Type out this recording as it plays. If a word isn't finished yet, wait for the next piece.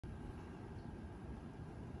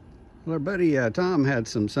Well, our buddy Tom had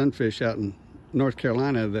some sunfish out in North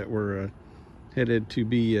Carolina that were headed to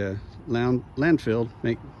be landfilled,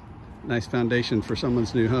 make nice foundation for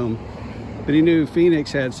someone's new home. But he knew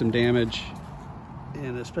Phoenix had some damage,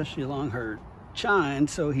 and especially along her chine,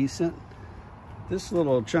 so he sent this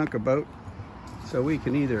little chunk of boat so we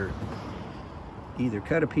can either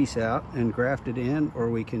cut a piece out and graft it in, or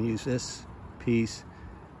we can use this piece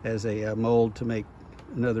as a mold to make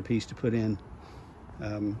another piece to put in.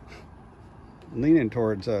 Leaning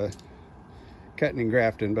towards cutting and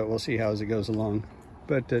grafting, but we'll see how as it goes along.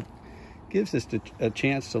 But it gives us a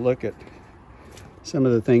chance to look at some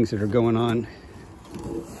of the things that are going on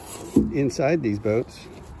inside these boats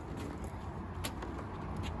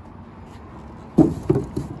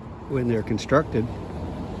when they're constructed.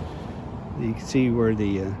 You can see where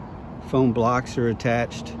the foam blocks are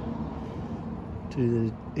attached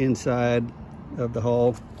to the inside of the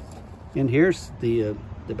hull. And here's the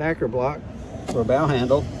backer block for a bow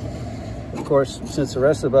handle. Of course, since the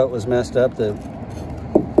rest of the boat was messed up,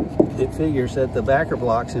 it figures that the backer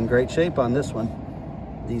block's in great shape on this one.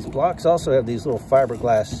 These blocks also have these little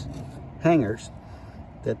fiberglass hangers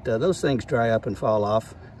that those things dry up and fall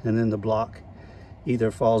off, and then the block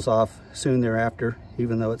either falls off soon thereafter,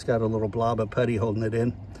 even though it's got a little blob of putty holding it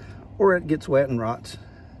in, or it gets wet and rots.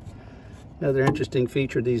 Another interesting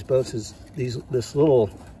feature of these boats is this little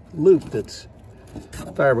loop that's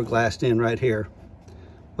fiberglassed in right here.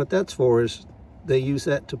 What that's for is they use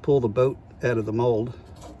that to pull the boat out of the mold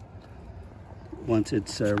once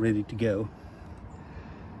it's ready to go.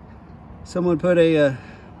 Someone put a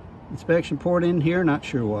inspection port in here, not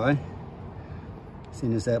sure why.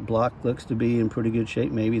 Seeing as that block looks to be in pretty good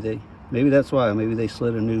shape, maybe that's why. Maybe they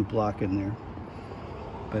slid a new block in there.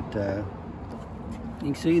 But you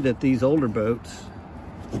can see that these older boats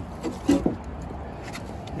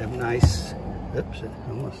have nice,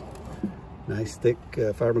 nice thick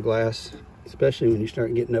fiberglass, especially when you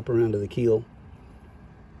start getting up around to the keel.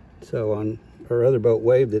 So on our other boat,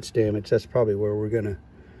 Wave, that's damaged, that's probably where we're gonna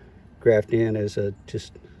graft in as a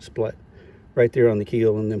just split right there on the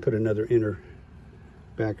keel, and then put another inner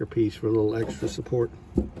backer piece for a little extra support.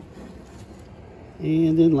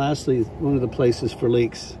 And then lastly, one of the places for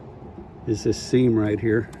leaks is this seam right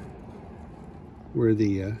here, where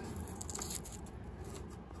the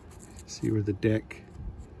see where the deck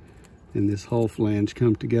and this hull flange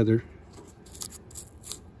come together.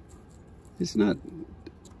 It's not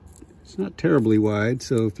terribly wide,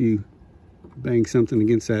 so if you bang something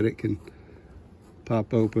against that, it can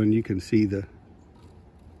pop open. You can see the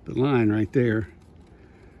line right there.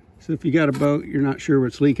 So if you got a boat, you're not sure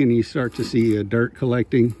what's leaking, you start to see dirt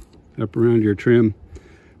collecting up around your trim,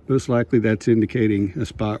 most likely that's indicating a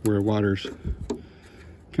spot where water's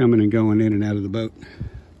coming and going in and out of the boat.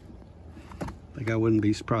 Like, I wouldn't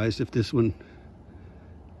be surprised if this one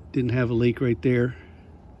didn't have a leak right there.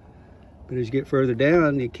 But as you get further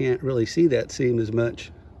down, you can't really see that seam as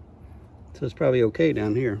much. So it's probably okay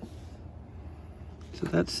down here. So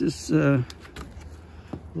that's this little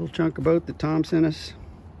chunk of boat that Tom sent us.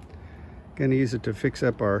 Gonna use it to fix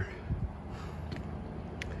up our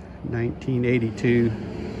 1982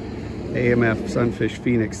 AMF Sunfish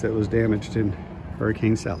Phoenix that was damaged in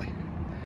Hurricane Sally.